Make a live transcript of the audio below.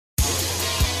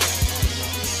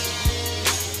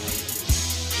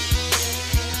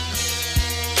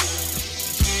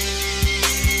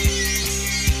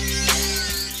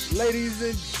Ladies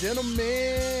and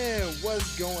gentlemen,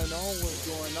 what's going on? What's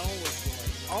going on?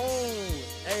 What's going on?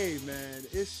 Hey, man,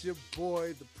 it's your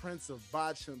boy, the Prince of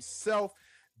Botch himself,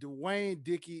 Dwayne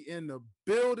Dickey in the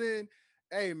building.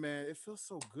 Hey, man, it feels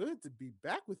so good to be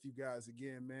back with you guys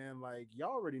again, man. Like,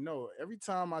 y'all already know, every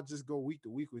time I just go week to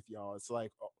week with y'all, it's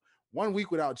like 1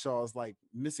 week without y'all is like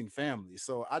missing family.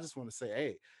 So I just want to say,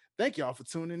 hey, thank y'all for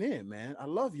tuning in, man. I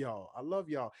love y'all. I love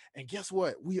y'all. And guess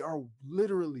what? We are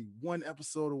literally one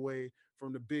episode away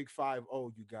from the big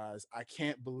 5-0, you guys. I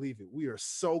can't believe it. We are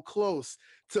so close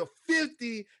to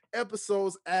 50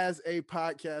 episodes as a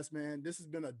podcast, man. This has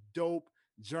been a dope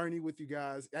journey with you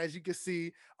guys. As you can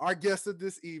see, our guest of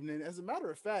this evening, as a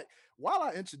matter of fact, while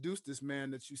I introduce this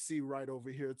man that you see right over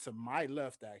here to my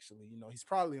left, actually, he's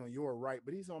probably on your right,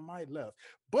 but he's on my left.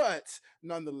 But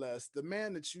nonetheless, the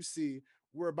man that you see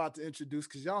we're about to introduce,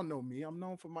 because y'all know me, I'm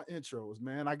known for my intros,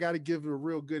 man. I got to give it a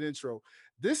real good intro.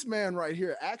 This man right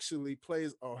here actually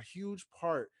plays a huge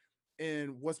part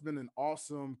in what's been an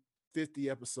awesome 50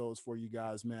 episodes for you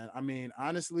guys, man. I mean,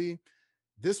 honestly,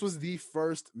 this was the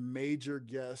first major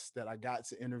guest that I got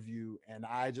to interview. And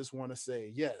I just want to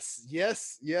say, yes,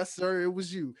 yes, yes, sir. It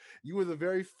was you. You were the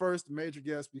very first major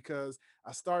guest because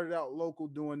I started out local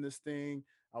doing this thing.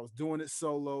 I was doing it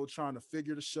solo, trying to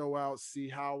figure the show out, see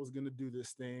how I was going to do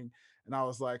this thing. And I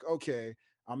was like, okay,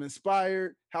 I'm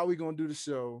inspired. How are we going to do the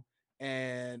show?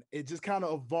 And it just kind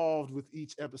of evolved with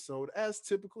each episode, as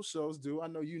typical shows do. I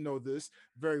know you know this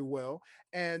very well.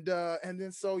 And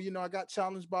then so I got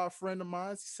challenged by a friend of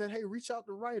mine. He said, hey, reach out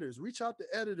to writers, reach out to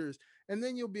editors, and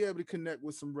then you'll be able to connect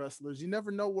with some wrestlers. You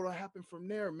never know what'll happen from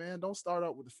there, man. Don't start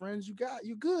out with the friends you got.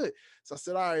 You good. So I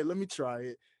said, all right, let me try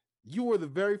it. You were the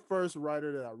very first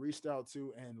writer that I reached out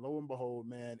to, and lo and behold,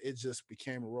 man, it just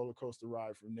became a roller coaster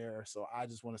ride from there. So I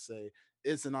just want to say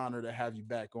it's an honor to have you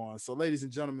back on. So, ladies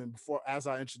and gentlemen, before as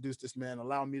I introduce this man,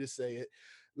 allow me to say it.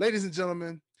 Ladies and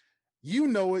gentlemen, you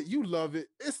know it, you love it.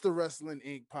 It's the Wrestling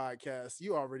Inc. podcast.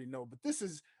 You already know, but this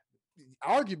is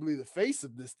arguably the face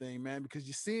of this thing, man, because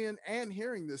you're seeing and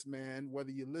hearing this man,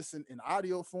 whether you listen in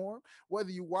audio form,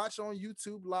 whether you watch on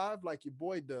YouTube live like your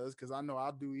boy does, because I know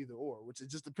I'll do either or, which it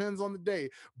just depends on the day.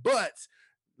 But,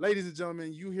 ladies and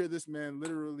gentlemen, you hear this man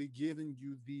literally giving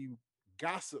you the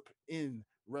gossip in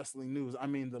wrestling news. I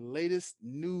mean, the latest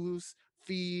news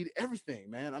feed, everything,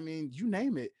 man. I mean, you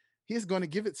name it, he's going to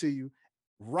give it to you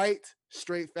right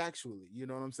straight factually. You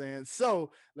know what I'm saying? So,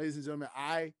 ladies and gentlemen,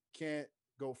 I can't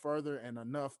go further and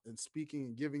enough in speaking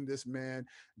and giving this man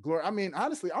glory. I mean,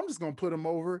 honestly, I'm just gonna put him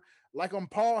over like I'm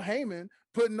Paul Heyman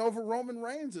putting over Roman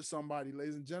Reigns or somebody,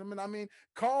 ladies and gentlemen. I mean,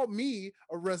 call me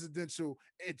a residential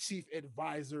chief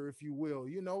advisor, if you will.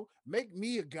 Make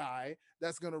me a guy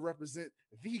that's gonna represent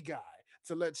the guy.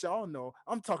 To let y'all know,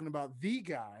 I'm talking about the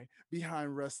guy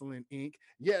behind Wrestling Inc.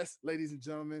 Yes, ladies and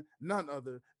gentlemen, none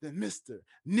other than Mr.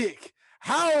 Nick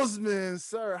Hausman.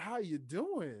 Sir, how you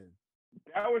doing?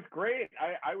 That was great.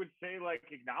 I would say like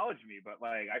acknowledge me, but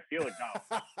like I feel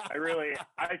acknowledged. I really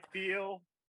I feel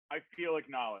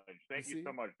acknowledged. You Thank you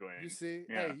so see, much, you Dwayne. see.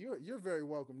 Yeah. Hey, you're very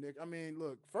welcome, Nick. I mean,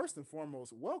 look, first and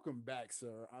foremost, welcome back,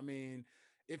 sir. I mean,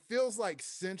 it feels like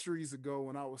centuries ago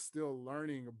when I was still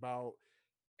learning about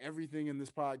everything in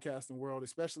this podcasting world,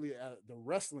 especially at the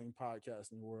wrestling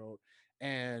podcasting world.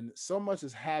 And so much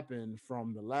has happened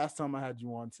from the last time I had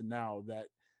you on to now that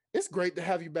it's great to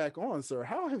have you back on, sir.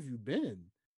 How have you been?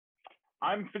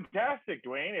 I'm fantastic,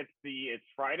 Dwayne. It's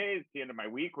Friday. It's the end of my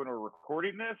week when we're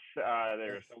recording this.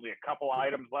 There's Yes. only a couple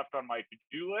items left on my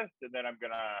to-do list, and then I'm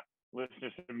gonna listen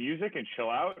to some music and chill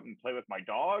out and play with my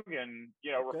dog and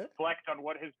Okay. reflect on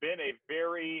what has been a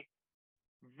very,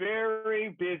 very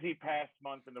busy past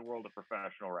month in the world of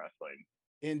professional wrestling.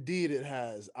 Indeed, it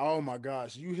has. Oh my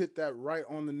gosh, you hit that right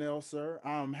on the nail, sir.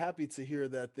 I'm happy to hear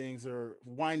that things are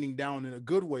winding down in a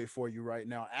good way for you right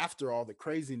now after all the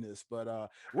craziness. But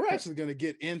we're actually going to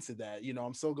get into that.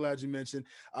 I'm so glad you mentioned.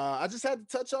 I just had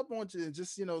to touch up on you and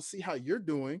just see how you're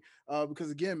doing. Because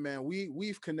again, man,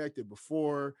 we've connected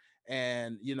before,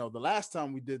 and the last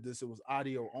time we did this, it was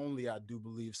audio only, I do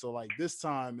believe. So like this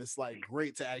time, it's like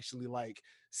great to actually like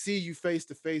see you face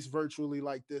to face virtually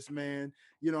like this, man.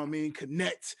 You know what I mean?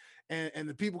 Connect, and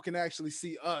the people can actually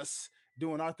see us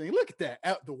doing our thing. Look at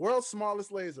that. The world's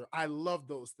smallest laser. I love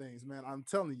those things, man. I'm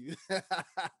telling you.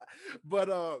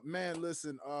 But man,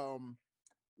 listen,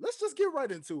 let's just get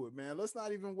right into it, man. Let's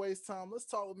not even waste time. Let's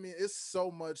talk with me. It's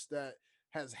so much that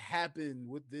has happened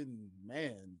within,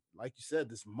 man, like you said,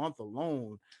 this month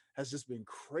alone has just been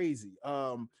crazy.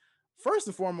 first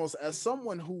and foremost, as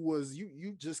someone who was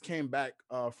you just came back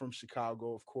from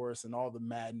Chicago, of course, and all the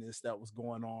madness that was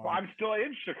going Well, on. I'm still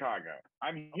in Chicago.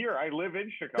 I'm here. I live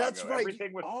in That's Chicago. right.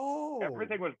 Everything Oh,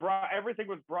 was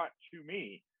brought to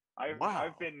me. I've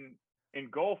wow. been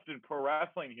engulfed in pro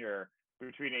wrestling here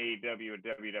between AEW and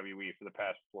WWE for the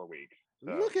past 4 weeks.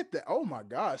 So Look at that. Oh my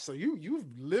gosh. So you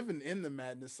living in the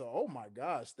madness. So oh my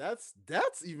gosh, that's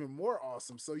even more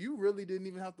awesome. So you really didn't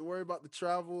even have to worry about the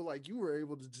travel. Like you were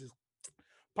able to just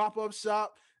pop up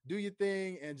shop, do your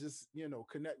thing, and just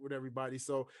connect with everybody.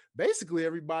 So basically,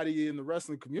 everybody in the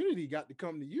wrestling community got to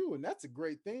come to you, and that's a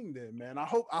great thing. Then, man, I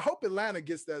hope Atlanta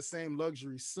gets that same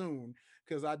luxury soon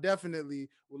because I definitely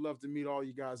would love to meet all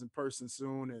you guys in person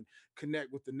soon and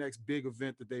connect with the next big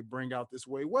event that they bring out this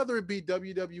way, whether it be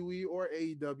WWE or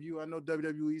AEW. I know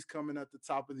WWE is coming at the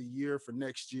top of the year for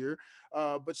next year,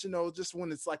 but just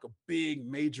when it's like a big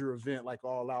major event like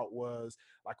All Out was,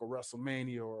 like a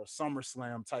WrestleMania or a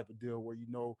SummerSlam type of deal where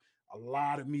a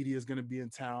lot of media is going to be in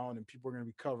town and people are going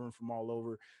to be covering from all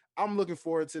over. I'm looking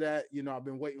forward to that. I've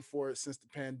been waiting for it since the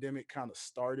pandemic kind of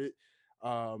started.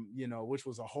 Which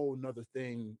was a whole nother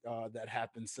thing that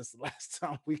happened since the last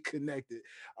time we connected.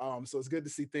 So it's good to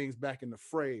see things back in the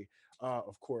fray,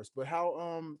 of course. But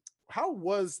how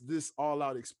was this all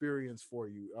out experience for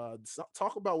you?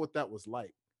 Talk about what that was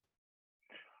like.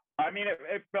 I mean,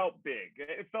 it felt big.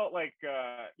 It felt like,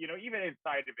 even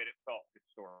inside of it, it felt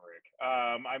historic.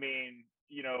 I mean,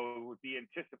 the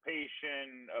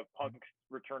anticipation of Punk's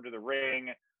return to the ring,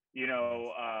 Yes.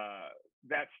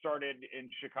 that started in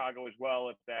Chicago as well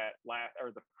at that last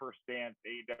or the first dance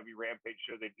AEW Rampage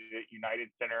show they did at United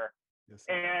Center. Yes,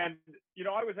 sir. And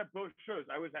I was at both shows.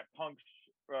 I was at Punk's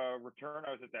return.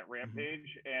 I was at that Mhm.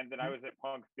 Rampage, and then I Mhm. was at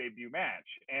Punk's debut match.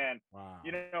 And Wow.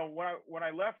 when I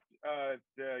left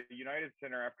the United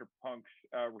Center after Punk's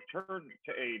return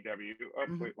to AEW. Oh,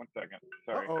 Mhm. wait 1 second.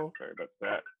 Uh-oh. Sorry about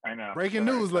that. I know. Breaking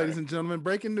news, ladies Sorry. and gentlemen.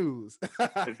 Breaking news.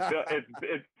 It's Bill.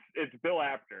 It's Bill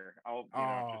Apter. I'll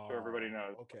just so everybody Oh,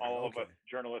 knows, okay, all of okay. us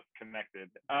journalists connected.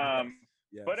 Yes,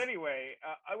 But yes. anyway,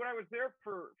 when I was there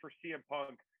for CM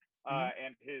Punk Mhm,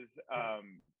 and his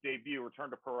debut, return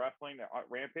to pro wrestling at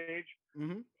Rampage,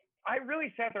 mhm. I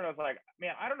really sat there and I was like,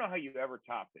 man, I don't know how you ever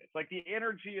top this. Like the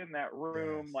energy in that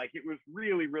room, Yes, like it was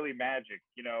really, really magic,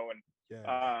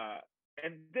 yes.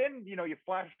 and then you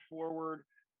flash forward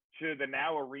to the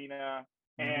Now Arena,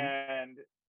 Mhm. and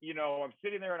I'm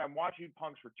sitting there and I'm watching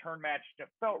Punk's return match that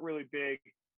felt really big,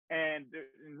 and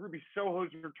Ruby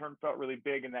Soho's return felt really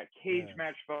big, and that cage Yes,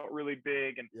 match felt really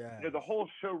big, and the yes. whole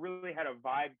show really had a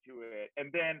vibe to it,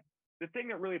 and then the thing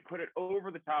that really put it over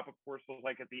the top, of course, was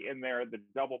like at the end there, the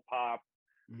double pop.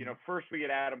 Mhm, First we get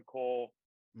Adam Cole,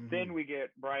 then mhm. we get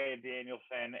Brian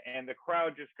Danielson, and the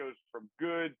crowd just goes from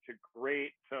good to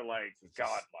great to like So just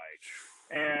godlike.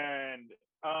 And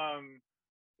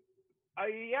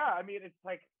I mean, it's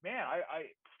like, man,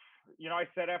 I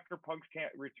said after Punk's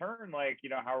can't return, like,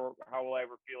 how will I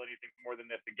ever feel anything more than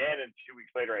this again? And 2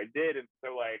 weeks later, I did, and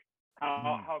so like,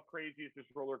 Mhm. how crazy is this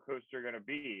roller coaster going to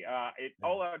be? It Yeah.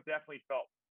 all out definitely felt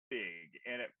big,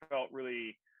 and it felt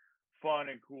really fun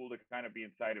and cool to kind of be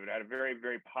inside of it. It had a very,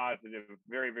 very positive,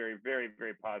 very, very, very,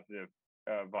 very positive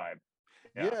vibe.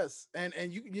 Yeah. Yes, and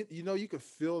you could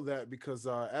feel that because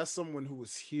as someone who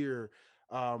was here,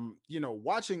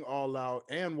 watching All Out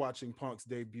and watching Punk's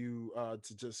debut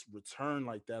to just return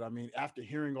like that. I mean, after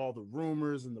hearing all the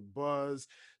rumors and the buzz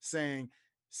saying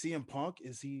CM Punk,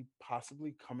 is he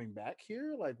possibly coming back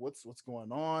here? Like, what's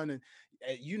going on? And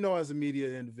as a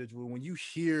media individual, when you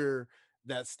hear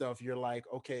that stuff, you're like,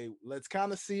 okay, let's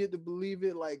kind of see it to believe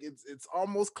it. Like it's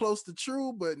almost close to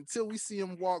true, but until we see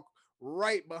him walk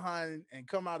right behind and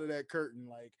come out of that curtain,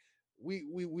 like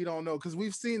we don't know, because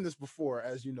we've seen this before.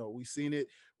 As you know, we've seen it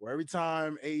where every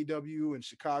time AEW in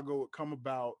Chicago would come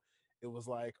about, it was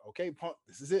like, okay, Punk,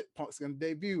 this is it, Punk's gonna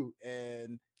debut,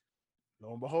 and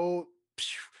lo and behold,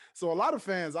 so a lot of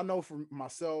fans, I know from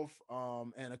myself,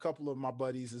 and a couple of my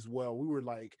buddies as well, we were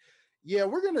like, yeah,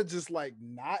 we're gonna just like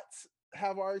not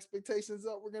have our expectations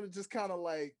up. We're gonna just kind of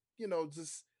like,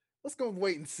 just let's go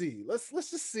wait and see. Let's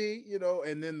just see,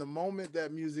 and then the moment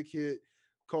that music hit,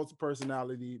 Cult of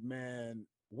Personality, man,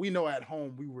 we know at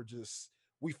home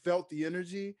we felt the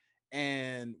energy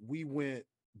and we went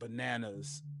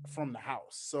bananas from the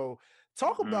house. So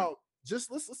talk Mm-hmm. about,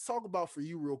 just let's talk about for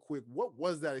you real quick. What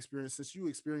was that experience, since you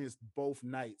experienced both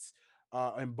nights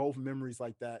and both memories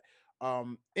like that?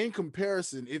 In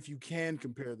comparison, if you can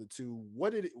compare the two,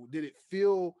 what did it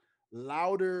feel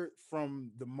louder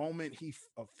from the moment he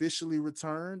officially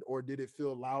returned, or did it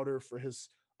feel louder for his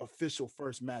official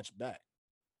first match back?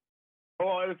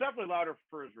 Well, it was definitely louder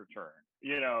for his return.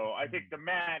 I think Mm. the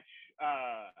match,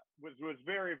 was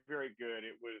very very good.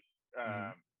 It was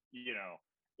Mhm. you know,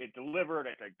 it delivered.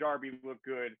 I think Darby looked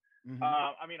good. Mhm.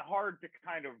 I mean, hard to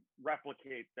kind of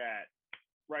replicate that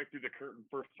right through the curtain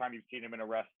first time you've seen him in a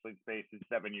wrestling space in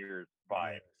 7 years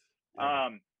Yes.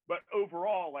 vibe. Yes. But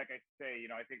overall, like I say,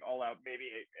 I think All Out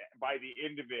maybe by the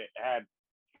end of it had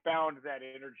found that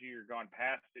energy or gone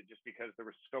past it just because there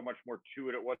was so much more to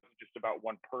it. It wasn't just about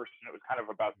one person. It was kind of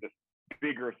about this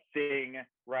bigger thing,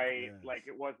 right? Like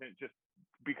Yes. it wasn't just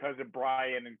because of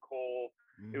Brian and Cole.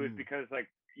 It was Mhm. because like,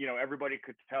 everybody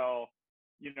could tell,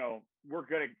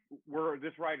 we're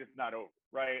this ride is not over,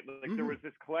 right? Like there was Mhm.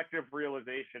 this collective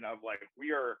realization of like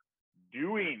we are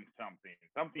doing something.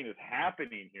 Something is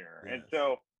happening here. And Yes.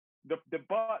 so the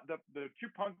two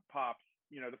Punk pops,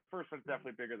 the first one's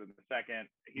definitely bigger than the second.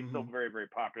 He's still Mhm. very, very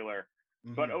popular.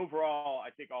 But Mhm. overall,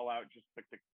 I think All Out just like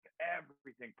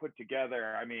everything put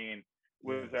together, I mean,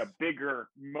 was a Yes.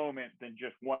 bigger moment than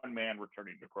just one man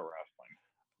returning to pro wrestling.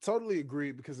 Totally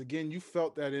agree because again, you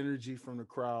felt that energy from the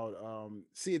crowd.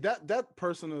 See that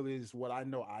personally is what I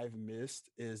know I've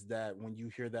missed is that when you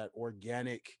hear that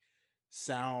organic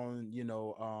sound,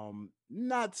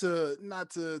 not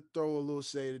to throw a little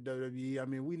shade at WWE. I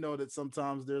mean, we know that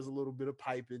sometimes there's a little bit of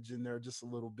pipage in there, just a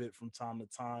little bit from time to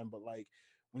time, but like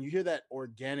when you hear that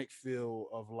organic feel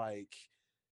of like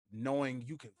knowing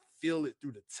you can feel it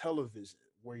through the television,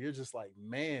 where you're just like,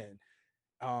 man,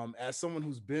 as someone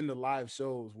who's been to live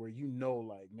shows where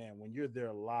like, man, when you're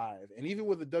there live, and even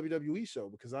with a WWE show,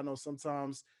 because I know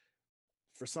sometimes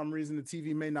for some reason the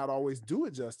TV may not always do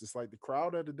it justice. Like the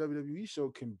crowd at the WWE show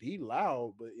can be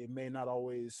loud, but it may not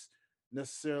always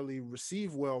necessarily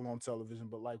receive well on television.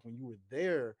 But like when you were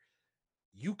there,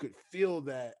 you could feel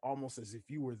that almost as if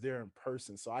you were there in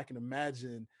person. So I can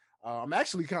imagine. I'm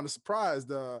actually kind of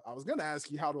surprised. I was going to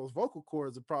ask you how those vocal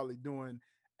cords are probably doing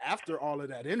after all of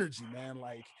that energy, man.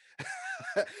 Like,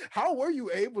 how were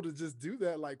you able to just do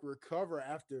that? Like, recover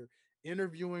after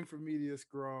interviewing for media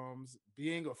scrums,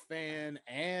 being a fan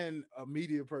and a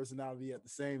media personality at the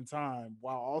same time,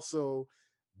 while also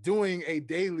doing a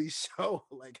daily show?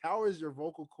 Like, how is your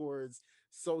vocal cords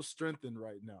so strengthened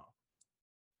right now?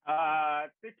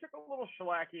 They took a little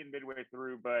shellacking midway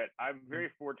through, but I'm Mhm. very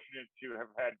fortunate to have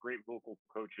had great vocal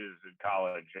coaches in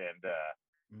college. And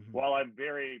Mhm. while I'm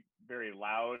very, very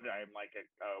loud, I'm like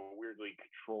a weirdly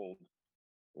controlled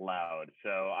loud.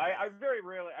 So I Yes. very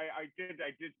rarely I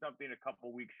did something a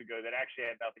couple weeks ago that actually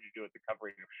had nothing to do with the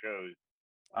covering of shows.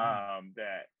 Mhm.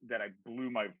 That I blew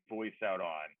my voice out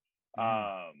on.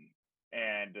 Mhm.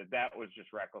 And that was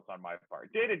just reckless on my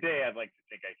part. Day to day, I'd like to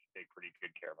think I take pretty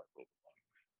good care of my vocal. So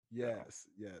Yes,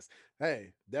 yes.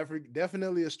 Hey,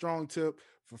 definitely a strong tip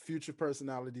for future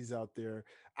personalities out there.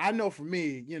 I know for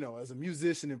me, as a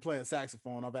musician and playing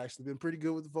saxophone, I've actually been pretty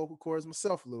good with the vocal cords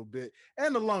myself a little bit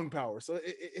and the lung power. So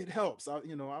it helps. I've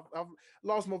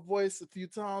lost my voice a few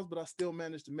times, but I still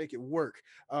managed to make it work.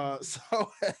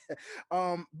 So,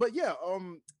 but yeah,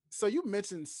 so you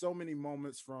mentioned so many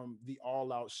moments from the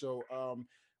All Out show.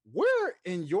 Where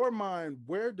in your mind,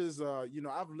 where does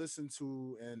I've listened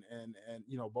to and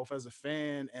both as a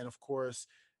fan and of course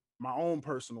my own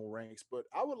personal ranks, but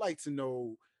I would like to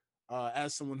know,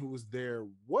 as someone who was there,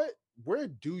 where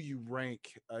do you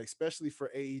rank, especially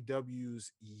for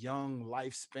AEW's young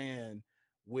lifespan,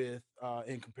 with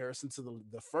in comparison to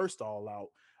the first All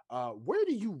Out? Where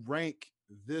do you rank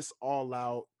this All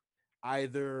Out?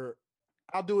 Either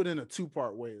I'll do it in a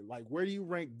two-part way. Like, where do you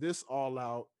rank this All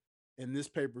Out in this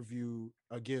pay-per-view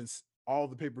against all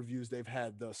the pay-per-views they've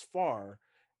had thus far?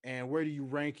 And where do you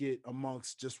rank it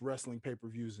amongst just wrestling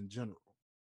pay-per-views in general?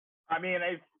 I mean,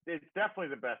 it's definitely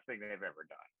the best thing they've ever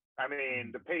done. I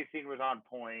mean, the Mhm, pacing was on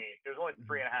point. It was only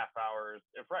three mhm, and a half hours.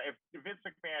 If Vince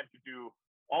McMahon could do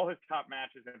all his top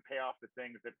matches and pay off the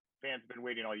things that fans have been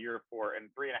waiting all year for in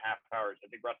 3.5 hours, I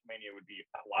think WrestleMania would be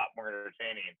a lot more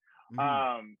entertaining.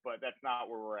 mhm. But that's not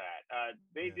where we're at. Yes.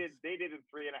 They did in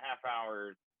 3.5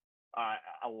 hours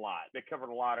a lot. They covered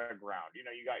a lot of ground. You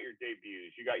got your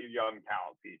debuts, you got your young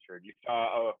talent featured. You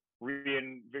saw a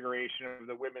reinvigoration of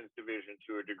the women's division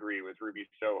to a degree with Ruby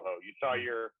Soho. You saw Mhm,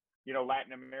 your,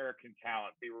 Latin American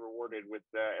talent be rewarded with,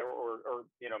 or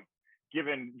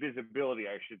given visibility,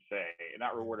 I should say,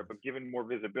 not rewarded, yes, but given more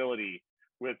visibility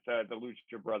with the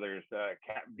Lucha Brothers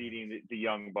beating yes. the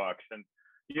Young Bucks, and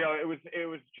it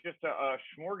was just a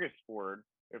smorgasbord,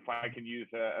 if I can use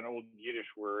an old Yiddish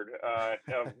word,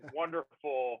 of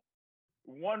wonderful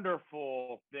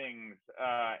things.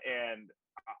 And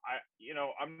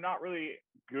I'm not really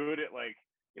good at like,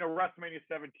 WrestleMania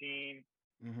 17.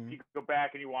 If Mhm. you go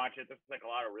back and you watch it, there's like a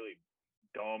lot of really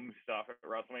dumb stuff at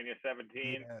WrestleMania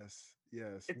 17. Yes,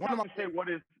 yes. It's One of tough my to say favorite. what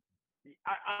is.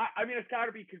 I mean, it's got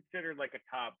to be considered like a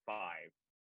top five,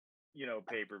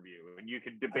 pay per view, and you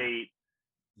can I, debate,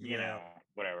 yeah,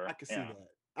 whatever. I can see Yeah. that.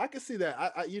 I can see that.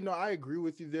 I agree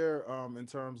with you there. In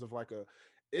terms of like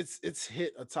it's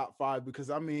hit a top five because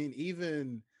I mean,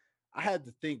 even I had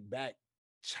to think back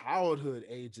childhood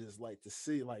ages, like to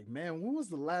see, like, man, when was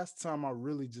the last time I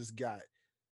really just got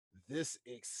this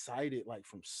excited, like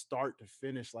from start to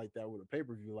finish, like that with a pay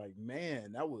per view? Like,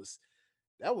 man, that was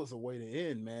a way to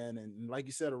end, man. And like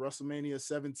you said, a WrestleMania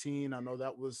 17, I know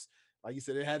that was, like you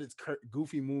said, it had its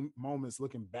goofy moments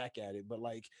looking back at it, but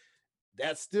like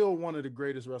that's still one of the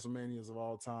greatest WrestleManias of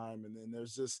all time. And then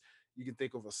there's just, you can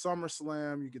think of a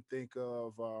SummerSlam, you can think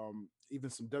of even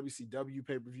some WCW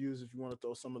pay per views if you want to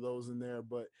throw some of those in there.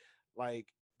 But like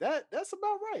that's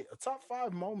about right. A top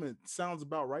five moment sounds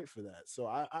about right for that. So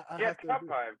I Yeah, have to top agree.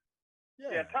 five.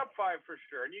 Yeah, Yeah, top five for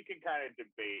sure. And you can kind of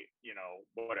debate,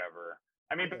 whatever.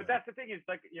 I mean, but yeah, that's the thing is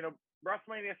like,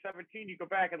 WrestleMania 17, you go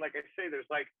back and like I say, there's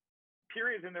like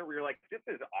periods in there where you're like, this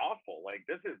is awful. Like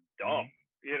this is dumb. mhm.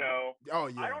 You know, Oh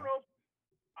I don't yeah. know.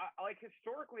 Like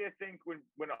historically, I think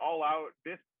when All Out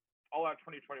this All Out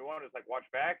 2021 is like watch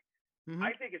back. Hmm.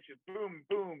 I think it's just boom,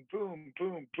 boom, boom,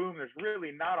 boom, boom. There's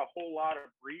really not a whole lot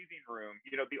of breathing room. I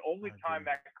agree.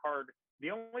 The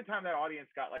only time that audience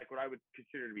got like what I would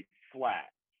consider to be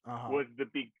flat Uh-huh. was the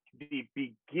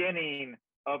beginning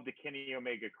of the Kenny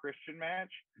Omega Christian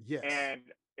match, Yes. and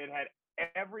it had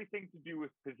everything to do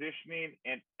with positioning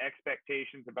and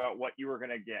expectations about what you were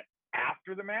going to get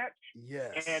after the match. And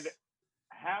Yes.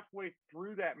 halfway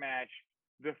through that match,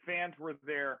 the fans were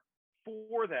there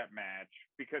for that match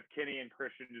because Kenny and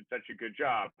Christian did such a good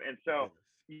job. And so,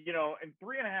 Yes. in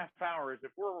 3.5 hours,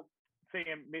 if we're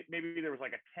saying maybe there was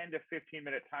like a 10 to 15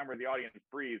 minute time where the audience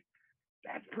breathes,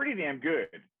 that's pretty damn good.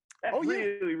 That's Oh yeah.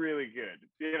 really, really good.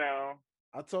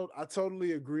 I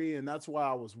totally agree, and that's why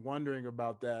I was wondering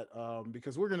about that.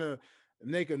 Because we're gonna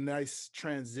make a nice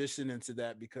transition into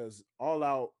that because All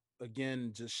Out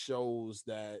again just shows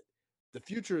that the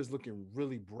future is looking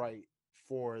really bright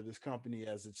for this company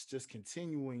as it's just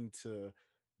continuing to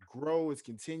grow. It's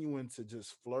continuing to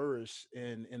just flourish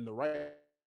in the right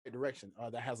direction.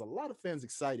 That has a lot of fans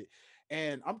excited,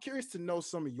 and I'm curious to know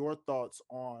some of your thoughts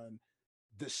on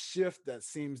the shift that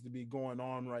seems to be going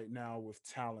on right now with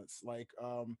talents. Like,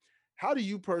 how do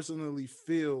you personally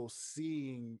feel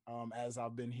seeing, as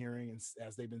I've been hearing and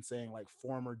as they've been saying, like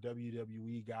former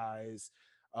WWE guys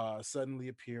suddenly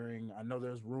appearing? I know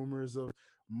there's rumors of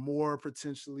more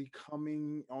potentially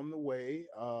coming on the way,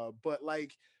 but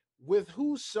like with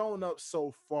who's shown up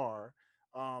so far,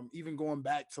 even going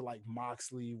back to like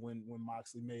Moxley when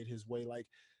Moxley made his way, like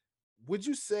would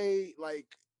you say like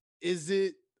is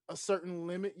it a certain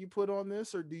limit you put on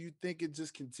this or do you think it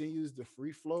just continues the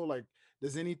free flow? Like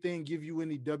does anything give you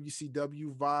any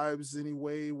WCW vibes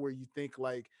anyway where you think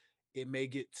like it may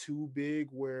get too big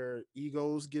where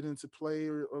egos get into play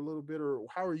or a little bit, or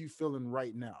how are you feeling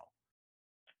right now?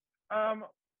 Um,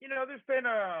 there's been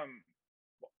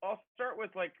I'll start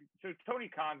with like so Tony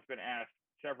Khan's been asked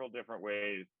several different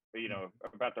ways,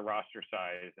 about the roster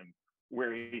size and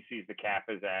where he sees the cap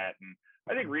is at, and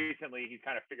I think Mhm. recently he's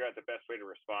kind of figured out the best way to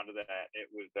respond to that. It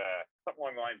was something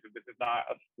along the lines of, "This is not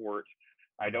a sport.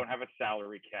 I Mhm. don't have a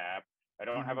salary cap. I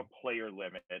don't have a Mhm. player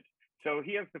limit." So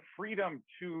he has the freedom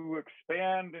to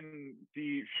expand and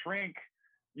shrink,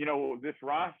 this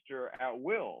roster at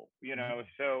will. Mhm.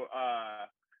 So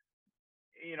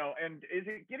and is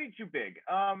it getting too big?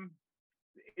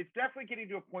 It's definitely getting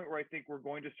to a point where I think we're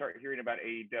going to start hearing about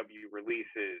AEW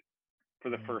releases for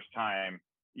the Mhm. first time,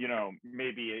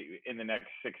 maybe in the next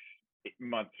 6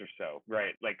 months or so,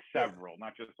 right? Like Yeah. several,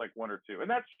 not just like one or two. And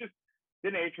that's just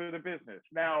the nature of the business.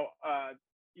 Now,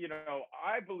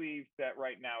 I believe that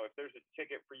right now, if there's a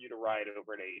ticket for you to ride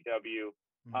over at AEW,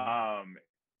 Mhm.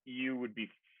 you would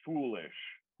be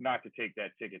foolish not to take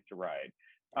that ticket to ride.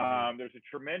 Agreed. There's a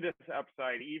tremendous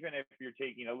upside, even if you're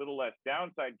taking a little less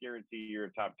downside guarantee. You're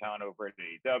a top talent over at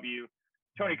AEW.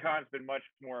 Tony Mhm. Khan's been much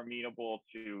more amenable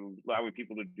to allowing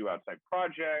people to do outside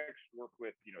projects, work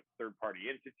with third-party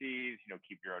entities,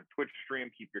 keep your own Twitch stream,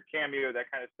 keep your Cameo, that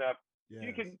kind of stuff. So you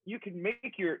Yes. can you can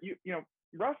make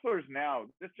wrestlers now,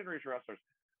 this generation of wrestlers,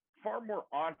 far more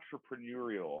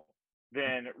entrepreneurial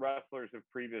than wrestlers of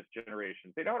previous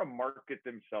generations. They know how to market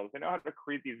themselves. They know how to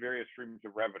create these various streams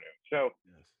of revenue. So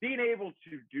Yes. being able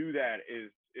to do that is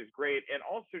great. And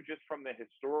also just from the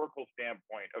historical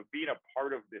standpoint of being a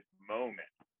part of this moment,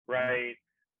 Mhm. right?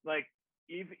 Like,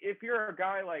 if you're a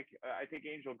guy like I think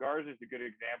Angel Garza is a good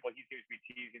example. He seems to be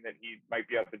teasing that he might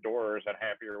be out the door or is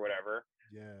unhappy or whatever.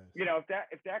 Yes. You know, if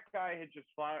that guy had just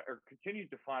or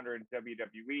continued to flounder in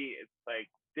WWE, it's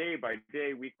like day by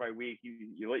day, week by week, you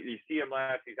see him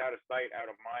last, he's out of sight,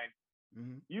 out of mind.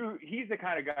 He's the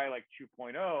kind of guy like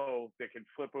 2.0 that can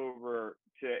flip over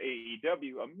to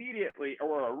AEW immediately,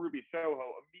 or a Ruby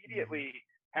Soho immediately,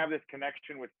 have this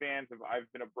connection with fans of I've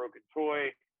been a broken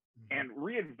toy, and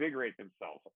reinvigorate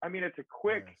themselves. I mean, it's a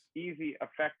quick, easy,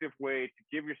 effective way to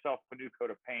give yourself a new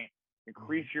coat of paint,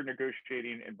 increase your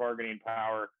negotiating and bargaining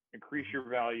power, increase your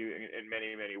value in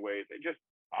many, many ways. And just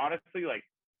honestly, like,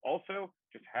 also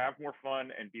just have more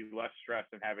fun and be less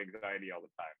stressed and have anxiety all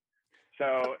the time.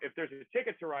 So if there's a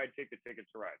ticket to ride, take the ticket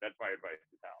to ride. That's my advice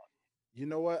to talent. You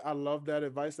know what? I love that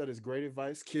advice. That is great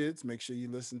advice. Kids, make sure you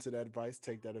listen to that advice,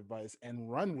 take that advice,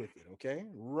 and run with it. Okay,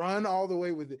 run all the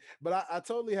way with it. But I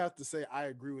totally have to say I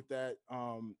agree with that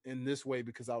in this way,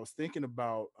 because I was thinking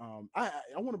about I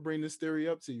want to bring this theory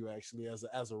up to you actually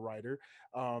as a writer,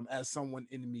 as someone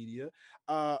in the media.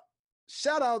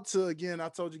 Shout out to, again, I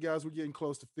told you guys we're getting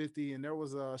close to 50, and there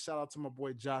was a shout out to my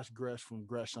boy Josh Gresh from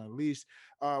Gresh Unleashed.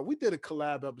 We did a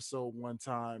collab episode one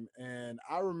time, and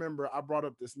I remember I brought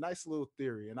up this nice little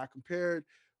theory, and I compared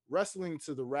wrestling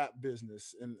to the rap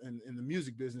business and the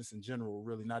music business in general,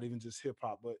 really, not even just hip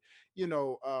hop, but you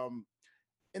know,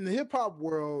 in the hip hop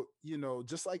world, you know,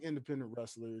 just like independent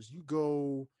wrestlers, you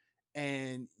go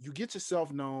and you get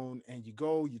yourself known, and you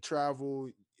go, you travel,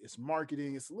 it's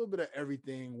marketing, it's a little bit of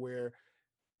everything. Where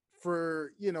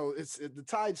for, you know, the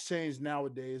tides change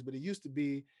nowadays, but it used to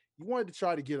be you wanted to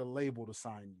try to get a label to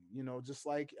sign you, you know, just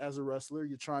like as a wrestler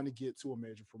you're trying to get to a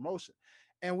major promotion.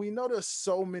 And we know there's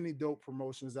so many dope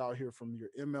promotions out here, from your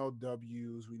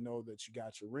MLWs, we know that you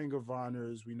got your Ring of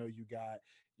Honors, we know you got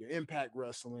your Impact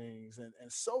Wrestlings, and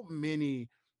so many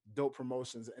dope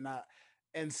promotions.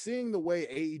 And seeing the way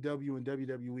AEW and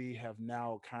WWE have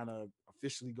now kind of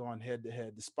officially gone head to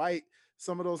head, despite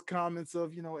some of those comments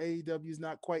of, you know, AEW is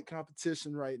not quite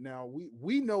competition right now.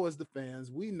 We know, as the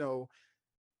fans, we know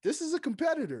this is a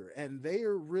competitor, and they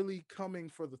are really coming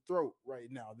for the throat right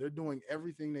now. They're doing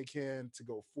everything they can to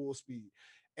go full speed.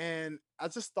 And I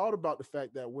just thought about the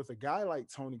fact that with a guy like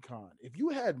Tony Khan, if you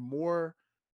had more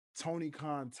Tony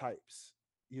Khan types,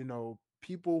 you know,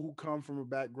 people who come from a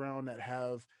background that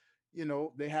have, you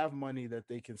know, they have money that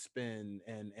they can spend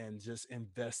and just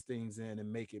invest things in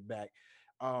and make it back.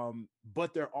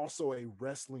 But they're also a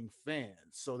wrestling fan,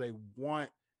 so they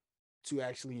want to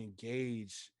actually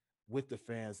engage with the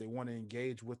fans. They want to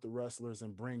engage with the wrestlers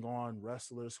and bring on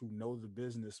wrestlers who know the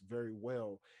business very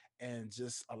well, and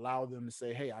just allow them to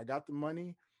say, hey, I got the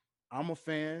money, I'm a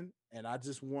fan, and I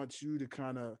just want you to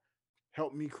kind of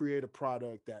help me create a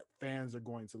product that fans are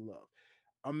going to love.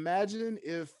 Imagine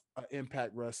if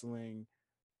Impact Wrestling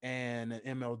and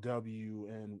an MLW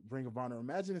and Ring of Honor,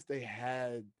 imagine if they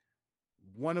had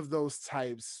one of those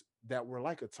types that were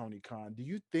like a Tony Khan. Do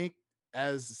you think,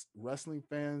 as wrestling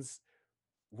fans,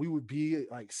 we would be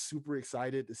like super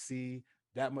excited to see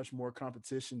that much more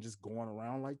competition just going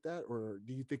around like that? Or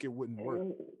do you think it wouldn't work?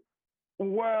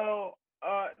 Well,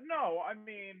 no. I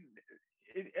mean,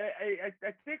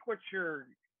 I think what you're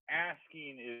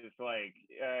asking is like,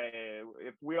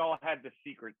 if we all had the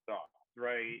secret sauce,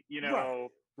 right? You know,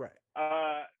 right.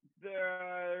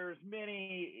 There's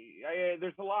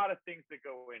there's a lot of things that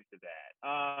go into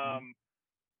that.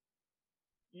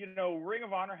 You know, Ring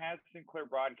of Honor has Sinclair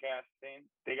Broadcasting.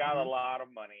 They got a lot of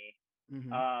money.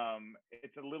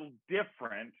 It's a little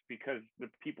different because the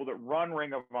people that run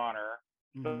Ring of Honor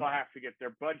still have to get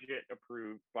their budget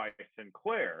approved by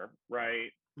Sinclair,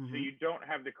 right? So you don't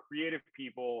have the creative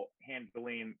people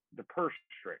handling the purse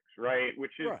strings, right?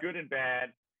 Which is good and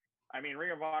bad. I mean,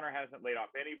 Ring of Honor hasn't laid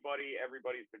off anybody.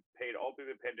 Everybody's been paid all through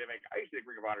the pandemic. I used to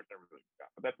think Ring of Honor's never really got,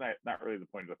 but that's not really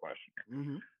the point of the question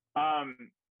here.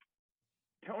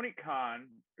 Tony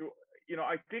Khan, you know,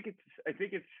 I think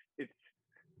it's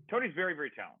Tony's very,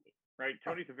 very talented, right?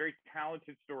 Tony's a very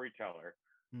talented storyteller.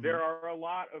 There are a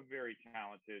lot of very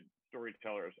talented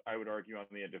storytellers, I would argue, on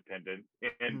the independent,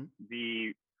 and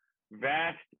the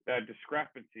vast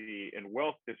discrepancy in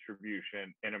wealth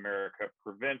distribution in America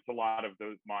prevents a lot of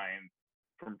those minds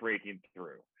from breaking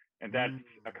through. And that's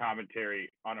a commentary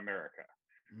on America.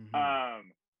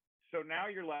 So now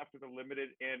you're left with a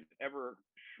limited and ever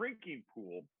shrinking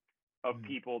pool of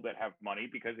people that have money,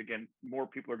 because again, more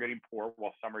people are getting poor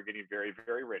while some are getting very,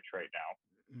 very rich right now.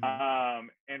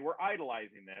 And we're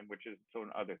idolizing them, which is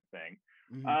another thing.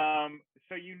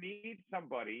 So you need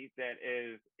somebody that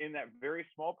is in that very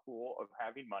small pool of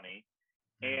having money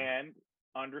and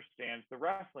understands the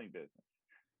wrestling business.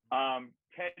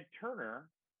 Ted Turner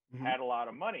Mhm. had a lot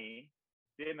of money,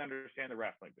 didn't understand the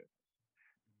wrestling business.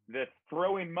 The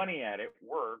throwing money at it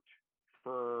worked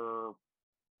for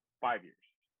 5 years,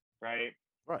 right?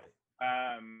 Right.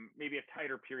 Maybe a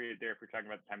tighter period there if we're talking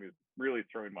about the time he was really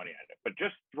throwing money at it. But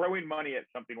just throwing money at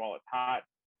something while it's hot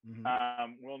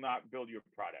Mhm. will not build you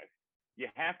a product. You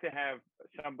have to have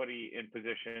somebody in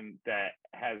position that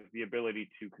has the ability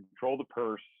to control the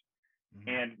purse Mhm.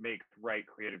 and make right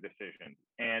creative decisions.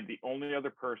 And the only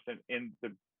other person in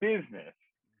the business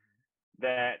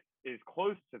that is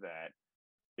close to that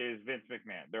is Vince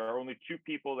McMahon. There are only two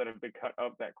people that have been cut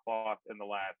of that cloth in the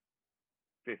last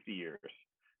 50 years.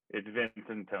 It's Vince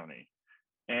and Tony.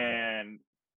 Right. And,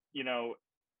 you know,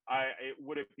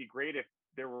 would it be great if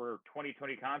there were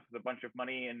 2020 cons with a bunch of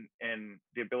money and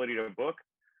the ability to book?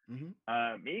 Mhm.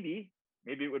 Maybe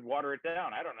it would water it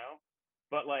down. I don't know.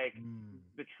 But like Mm.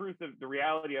 the truth of the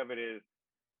reality of it is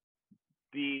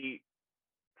the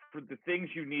for the things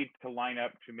you need to line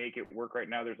up to make it work right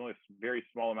now, there's only a very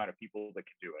small amount of people that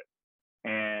can do it.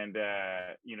 And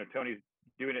Tony's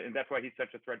doing it, and that's why he's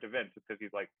such a threat to Vince, because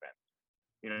he's like Vince.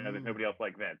 There's Mm. nobody else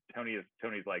like Vince.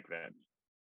 Tony's like Vince.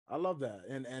 I love that,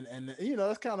 and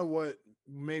that's kind of what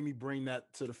made me bring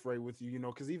that to the fray with you,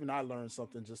 because even I learned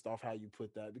something just off how you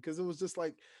put that, because it was just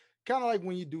like kind of like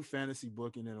when you do fantasy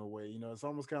booking in a way, it's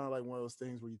almost kind of like one of those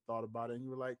things where you thought about it and you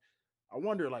were like, I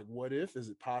wonder, like, what if, is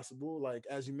it possible? Like,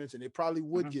 as you mentioned, it probably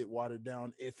would Mm-hmm. get watered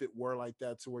down if it were like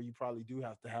that, to where you probably do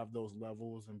have to have those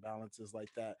levels and balances like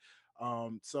that.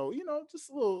 So just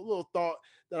a little thought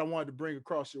that I wanted to bring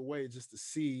across your way just to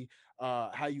see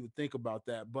how you would think about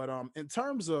that. But in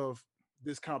terms of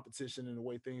this competition and the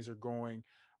way things are going,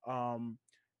 um,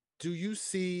 do you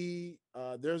see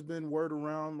there's been word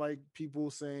around, like, people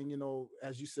saying,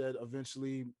 as you said,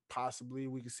 eventually possibly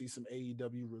we could see some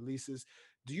AEW releases.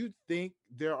 Do you think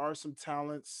there are some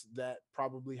talents that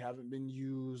probably haven't been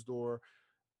used, or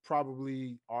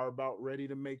probably are about ready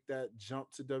to make that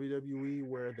jump to WWE,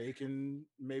 where they can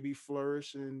maybe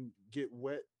flourish and get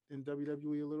wet in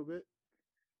WWE a little bit?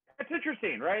 That's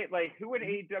interesting, right? Like, who in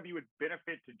Mhm. AEW would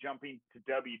benefit to jumping to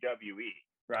WWE,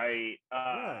 right?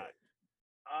 Right.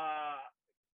 Uh,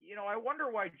 I wonder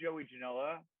why Joey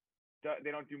Janela,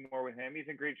 they don't do more with him. He's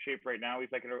in great shape right now.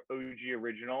 He's like an OG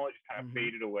original. It just kind of Hmm.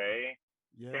 faded away.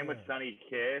 Same with Yeah. Sonny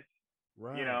Kiss. You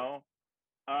Right. know,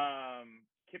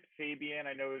 Kip Sabian,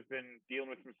 I know, has been dealing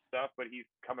with some stuff, but he's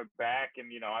coming back, and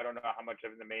I don't know how much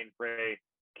of the main fray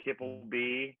Kip will Mm.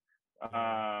 be.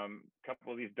 Yeah. A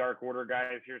couple of these Dark Order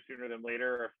guys here sooner than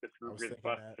later. If this I group was gets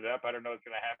thinking that. busted up, I don't know what's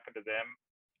going to happen to them.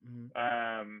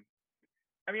 Mhm.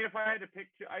 I mean, if I had to pick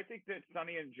two, I think that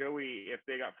Sonny and Joey, if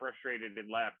they got frustrated and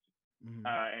left Mhm.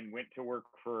 and went to work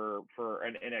for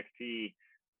an NXT,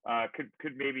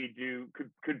 could maybe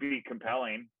could be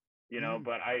compelling, Mm.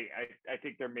 But I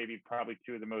think they're maybe probably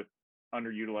two of the most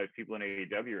underutilized people in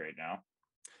AEW right now.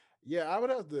 Yeah, I would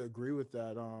have to agree with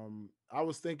that. I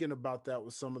was thinking about that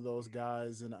with some of those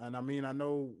guys, and I mean, I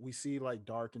know we see like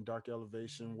Dark and Dark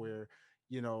Elevation, where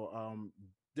you know um,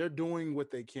 they're doing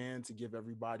what they can to give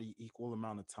everybody equal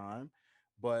amount of time.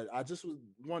 But I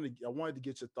wanted to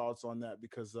get your thoughts on that,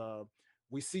 because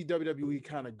we see WWE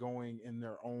kind of going in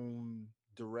their own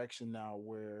direction now,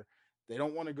 where they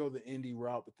don't want to go the indie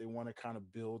route, but they want to kind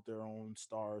of build their own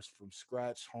stars from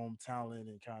scratch, home talent,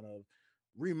 and kind of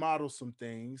remodel some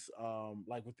things,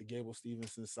 like with the Gable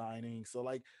Stevenson signing. So,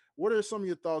 like, what are some of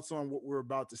your thoughts on what we're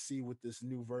about to see with this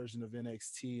new version of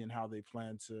NXT, and how they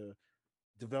plan to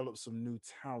develop some new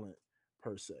talent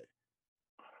per se?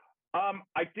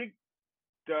 I think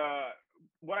the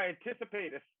what I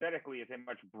anticipate aesthetically is a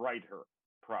much brighter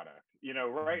product.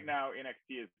 Right Mhm. now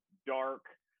NXT is dark.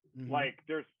 Mhm. Like,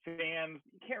 there's fans,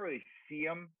 you can't really see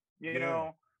them.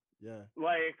 Yeah. Yeah.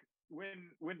 Like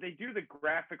when they do the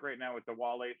graphic right now with the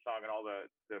Wale song and all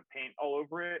the paint all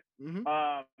over it. Mhm.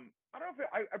 I don't know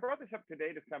if I brought this up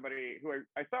today to somebody who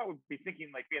I thought would be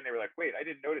thinking like me, and they were like, "Wait, I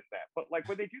didn't notice that." But like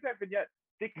when they do that vignette,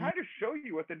 they Mhm. kind of show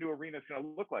you what the new arena is going to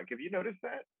look like. Have you noticed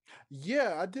that?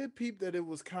 Yeah, I did peep that it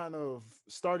was kind of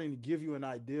starting to give you an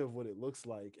idea of what it looks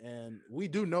like, and we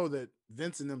do know that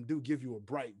Vince and them do give you a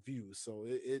bright view, so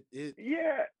it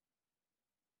Yeah,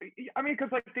 I mean,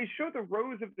 because like they show the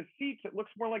rows of the seats, it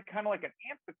looks more like kind of like an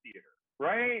amphitheater,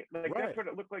 right? Like that's right. what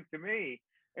it looked like to me.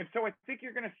 And so I think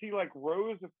you're going to see like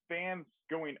rows of fans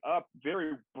going up,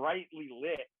 very brightly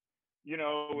lit,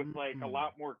 with like a Mm.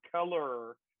 lot more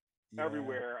color Yeah.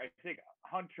 everywhere. I think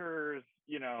Hunter's,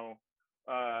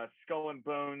 Skull and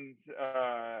Bones,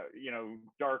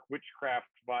 dark witchcraft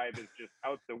vibe is just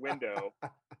out the window.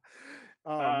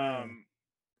 Oh man. Um,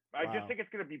 I just Wow. think it's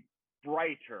going to be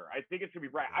brighter. I think it's gonna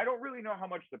be bright. I don't really know how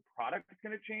much the product is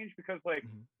gonna change because, like,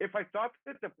 Mm-hmm. if I thought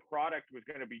that the product was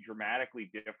gonna be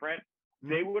dramatically different,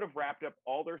 they Mm-hmm. would have wrapped up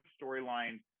all their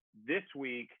storylines this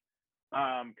week,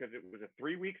 because it was a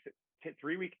 3 week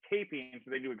taping,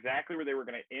 so they knew exactly where they were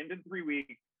gonna end in 3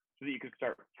 weeks, so that you could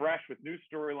start fresh with new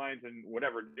storylines and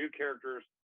whatever new characters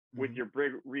with Mm-hmm. your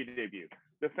big re-debut.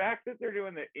 The fact that they're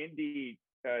doing the indie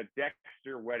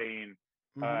Dexter wedding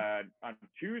Mm-hmm. on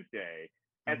Tuesday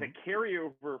as Mm-hmm. a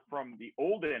carryover from the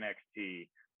old NXT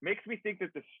makes me think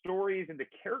that the stories and the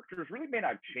characters really may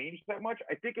not change that much.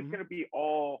 I think it's Mm-hmm. going to be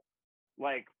all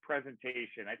like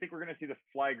presentation. I think we're going to see the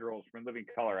Fly Girls from Living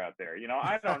Color out there.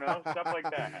 I don't know, stuff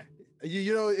like that.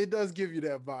 It does give you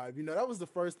that vibe. That was the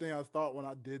first thing I thought when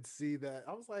I did see that.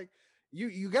 I was like,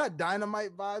 you got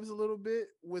Dynamite vibes a little bit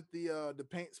with the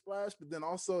paint splash, but then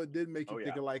also it did make you Oh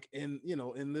think yeah. of like in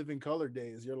Living Color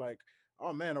days. You're like,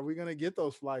 oh man, are we gonna get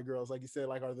those Fly Girls? Like you said,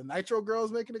 like are the Nitro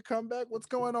Girls making a comeback? What's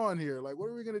going on here? Like, what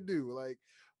are we gonna do? Like,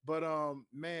 but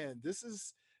man, this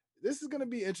is gonna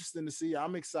be interesting to see.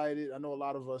 I'm excited. I know a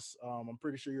lot of us. I'm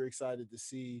pretty sure you're excited to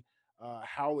see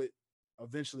how it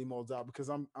eventually molds out because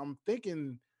I'm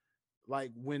thinking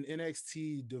like when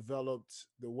NXT developed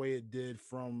the way it did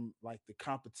from like the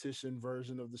competition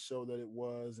version of the show that it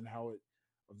was and how it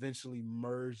eventually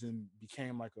merged and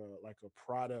became like a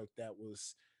product that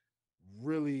was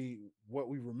really what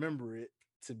we remember it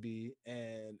to be,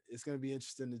 and it's going to be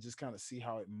interesting to just kind of see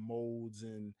how it molds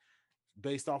and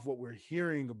based off what we're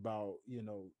hearing about,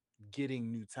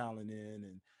 getting new talent in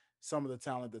and some of the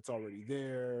talent that's already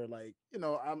there. Like,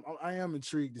 I am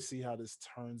intrigued to see how this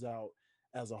turns out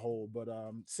as a whole. But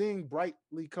seeing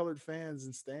brightly colored fans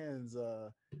and stands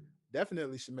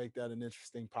definitely should make that an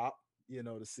interesting pop,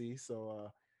 to see.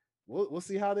 So we'll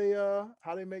see how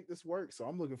they make this work. So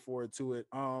I'm looking forward to it.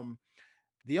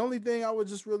 The only thing I would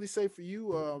just really say for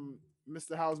you,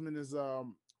 Mr. Hausman, is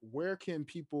where can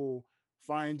people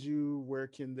find you? Where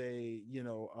can they,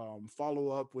 follow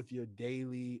up with your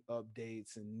daily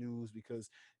updates and news? Because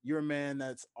you're a man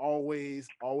that's always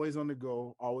on the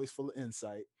go, always full of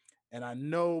insight. And I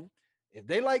know if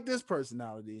they like this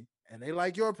personality and they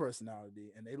like your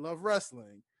personality and they love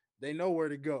wrestling, they know where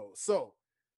to go. So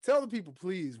tell the people,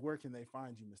 please, where can they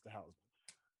find you, Mr. Hausman?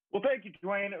 Well, thank you,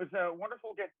 Dwayne. It was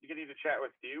wonderful getting to chat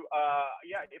with you.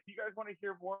 Yeah, if you guys want to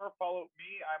hear more, follow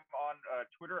me. I'm on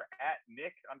Twitter at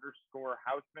Nick_Hausman,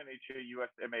 HAUSMAN,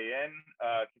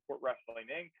 Support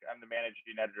Wrestling Inc. I'm the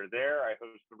managing editor there. I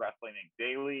host the Wrestling Inc.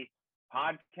 Daily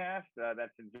podcast.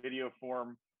 That's in video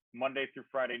form Monday through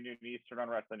Friday, noon Eastern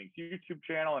on Wrestling Inc.'s YouTube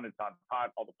channel, and it's on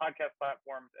all the podcast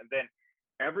platforms. And then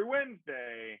every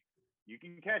Wednesday, you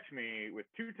can catch me with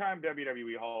two-time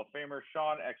WWE Hall of Famer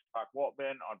Sean X-Pac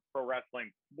Waltman on Pro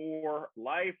Wrestling for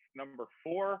Life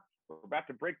 #4. We're about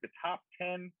to break the top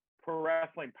 10 pro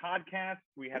wrestling podcasts.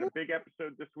 We had a big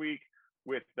episode this week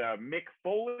with Mick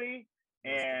Foley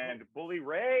and Bully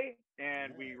Ray,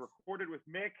 and we recorded with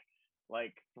Mick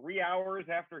like 3 hours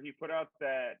after he put out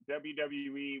that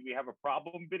WWE We Have a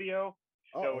Problem video.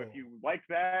 So if you like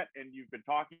that and you've been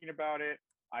talking about it,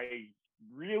 I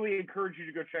really encourage you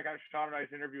to go check out Sean and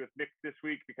I's interview with Mick this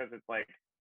week because it's like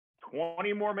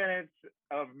 20 more minutes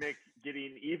of Mick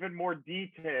getting even more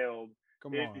detailed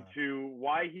into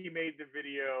why he made the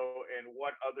video and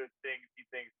what other things he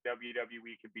thinks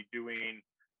WWE could be doing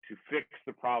to fix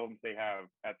the problems they have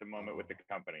at the moment with the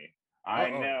company. I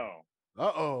know.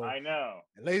 I know.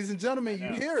 Ladies and gentlemen,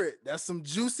 you hear it. That's some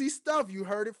juicy stuff. You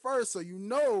heard it first, so you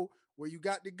know where you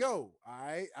got to go. All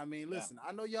right. I mean, listen,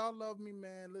 I know y'all love me,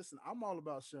 man. Listen, I'm all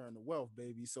about sharing the wealth,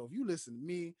 baby. So if you listen to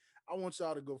me, I want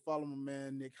y'all to go follow my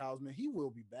man, Nick Hausman. He will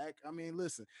be back. I mean,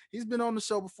 listen, he's been on the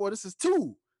show before. This is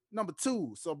number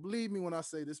 2. So believe me when I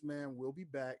say this man will be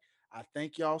back. I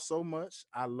thank y'all so much.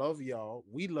 I love y'all.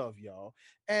 We love y'all.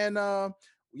 And y'all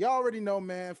already know,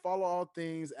 man. Follow all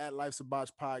things at Life's a Botch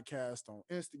Podcast on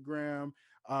Instagram.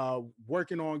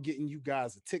 Working on getting you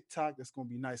guys a TikTok that's going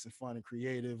to be nice and fun and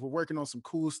creative. We're working on some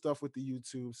cool stuff with the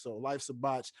YouTube. So Life's a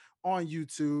Botch on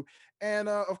YouTube. And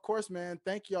of course, man,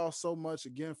 thank y'all so much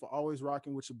again for always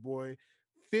rocking with your boy.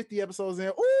 50 episodes in.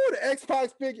 Ooh, the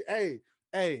X-Pac figure.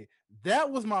 Hey, that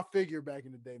was my figure back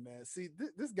in the day, man. See,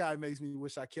 this guy makes me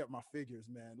wish I kept my figures,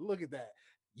 man. Look at that.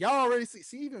 Y'all already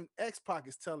see even X-Pac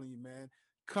is telling you, man,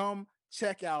 come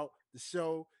check out the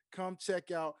show. Come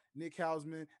check out Nick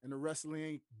Hausman and the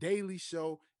Wrestling Daily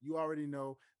Show. You already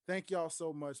know. Thank y'all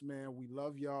so much, man. We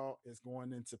love y'all. It's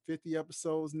going into 50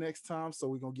 episodes next time. So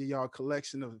we're going to give y'all a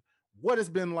collection of what it's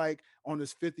been like on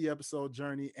this 50 episode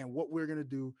journey and what we're going to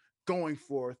do going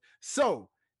forth. So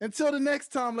until the next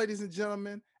time, ladies and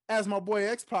gentlemen, as my boy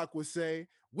X-Pac would say,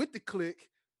 with the click,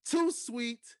 too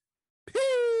sweet,